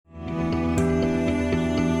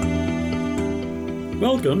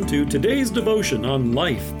Welcome to today's devotion on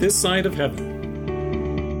life this side of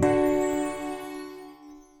heaven.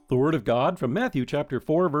 The Word of God from Matthew chapter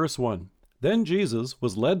 4, verse 1. Then Jesus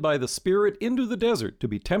was led by the Spirit into the desert to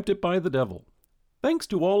be tempted by the devil. Thanks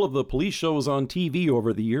to all of the police shows on TV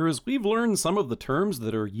over the years, we've learned some of the terms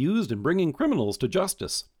that are used in bringing criminals to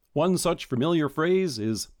justice. One such familiar phrase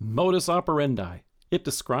is modus operandi. It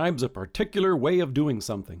describes a particular way of doing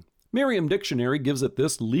something. Merriam Dictionary gives it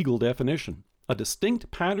this legal definition: a distinct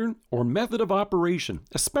pattern or method of operation,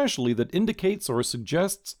 especially that indicates or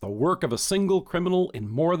suggests the work of a single criminal in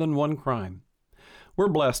more than one crime. We're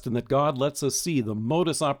blessed in that God lets us see the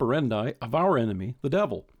modus operandi of our enemy, the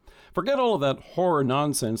devil. Forget all of that horror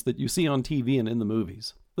nonsense that you see on TV and in the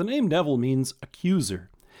movies. The name devil means accuser.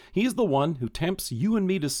 He's the one who tempts you and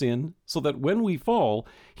me to sin so that when we fall,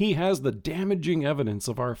 he has the damaging evidence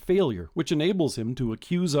of our failure, which enables him to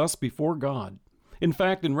accuse us before God. In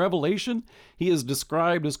fact, in Revelation, he is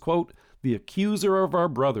described as, quote, the accuser of our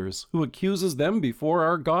brothers, who accuses them before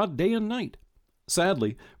our God day and night.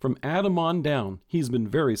 Sadly, from Adam on down, he's been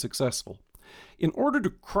very successful. In order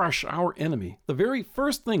to crush our enemy, the very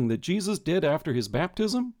first thing that Jesus did after his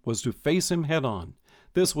baptism was to face him head on.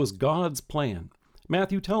 This was God's plan.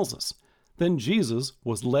 Matthew tells us, then Jesus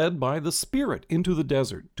was led by the Spirit into the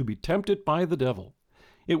desert to be tempted by the devil.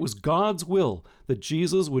 It was God's will that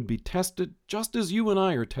Jesus would be tested just as you and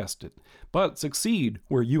I are tested, but succeed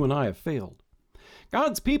where you and I have failed.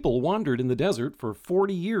 God's people wandered in the desert for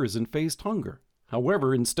 40 years and faced hunger.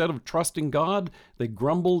 However, instead of trusting God, they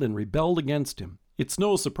grumbled and rebelled against him. It's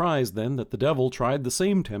no surprise then that the devil tried the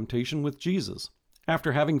same temptation with Jesus.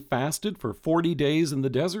 After having fasted for 40 days in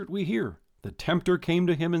the desert, we hear, the tempter came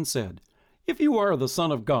to him and said, if you are the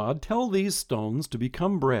Son of God, tell these stones to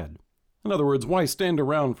become bread. In other words, why stand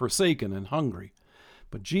around forsaken and hungry?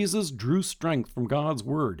 But Jesus drew strength from God's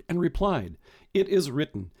word and replied, it is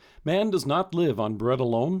written, man does not live on bread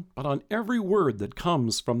alone, but on every word that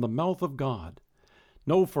comes from the mouth of God.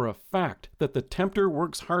 Know for a fact that the tempter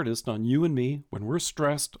works hardest on you and me when we're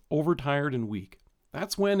stressed, overtired, and weak.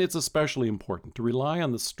 That's when it's especially important to rely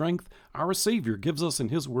on the strength our Savior gives us in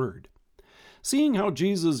his word. Seeing how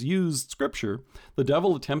Jesus used Scripture, the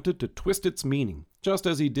devil attempted to twist its meaning, just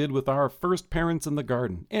as he did with our first parents in the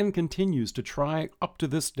garden, and continues to try up to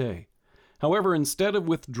this day. However, instead of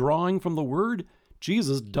withdrawing from the Word,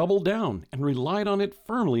 Jesus doubled down and relied on it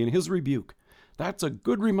firmly in his rebuke. That's a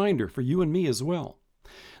good reminder for you and me as well.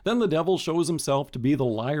 Then the devil shows himself to be the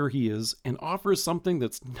liar he is and offers something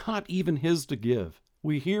that's not even his to give.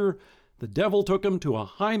 We hear, the devil took him to a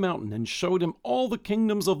high mountain and showed him all the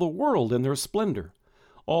kingdoms of the world and their splendor.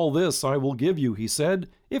 All this I will give you, he said,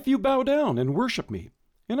 if you bow down and worship me.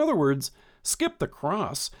 In other words, skip the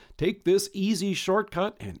cross, take this easy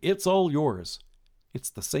shortcut, and it's all yours.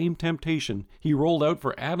 It's the same temptation he rolled out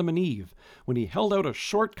for Adam and Eve when he held out a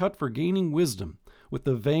shortcut for gaining wisdom, with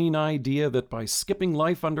the vain idea that by skipping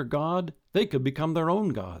life under God, they could become their own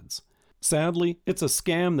gods. Sadly, it's a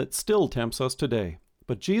scam that still tempts us today.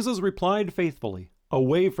 But Jesus replied faithfully,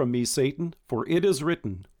 away from me, Satan, for it is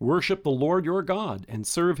written, worship the Lord your God and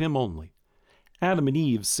serve him only. Adam and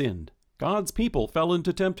Eve sinned. God's people fell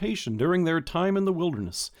into temptation during their time in the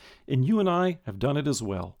wilderness, and you and I have done it as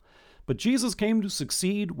well. But Jesus came to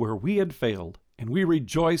succeed where we had failed, and we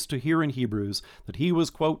rejoice to hear in Hebrews that he was,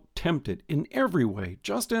 quote, tempted in every way,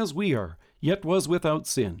 just as we are, yet was without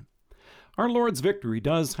sin. Our Lord's victory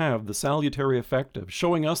does have the salutary effect of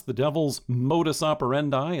showing us the devil's modus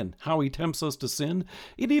operandi and how he tempts us to sin.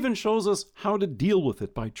 It even shows us how to deal with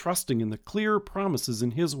it by trusting in the clear promises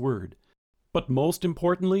in his word. But most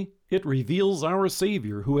importantly, it reveals our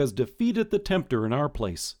Savior who has defeated the tempter in our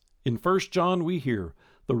place. In 1 John we hear,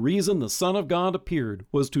 the reason the Son of God appeared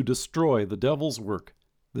was to destroy the devil's work.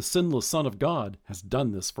 The sinless Son of God has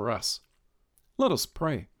done this for us. Let us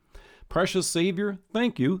pray. Precious Savior,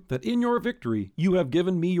 thank you that in your victory you have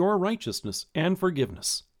given me your righteousness and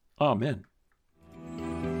forgiveness. Amen.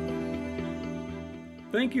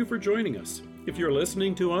 Thank you for joining us. If you're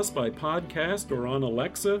listening to us by podcast or on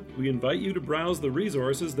Alexa, we invite you to browse the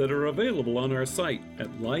resources that are available on our site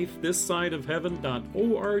at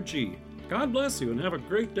lifethissideofheaven.org. God bless you and have a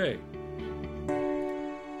great day.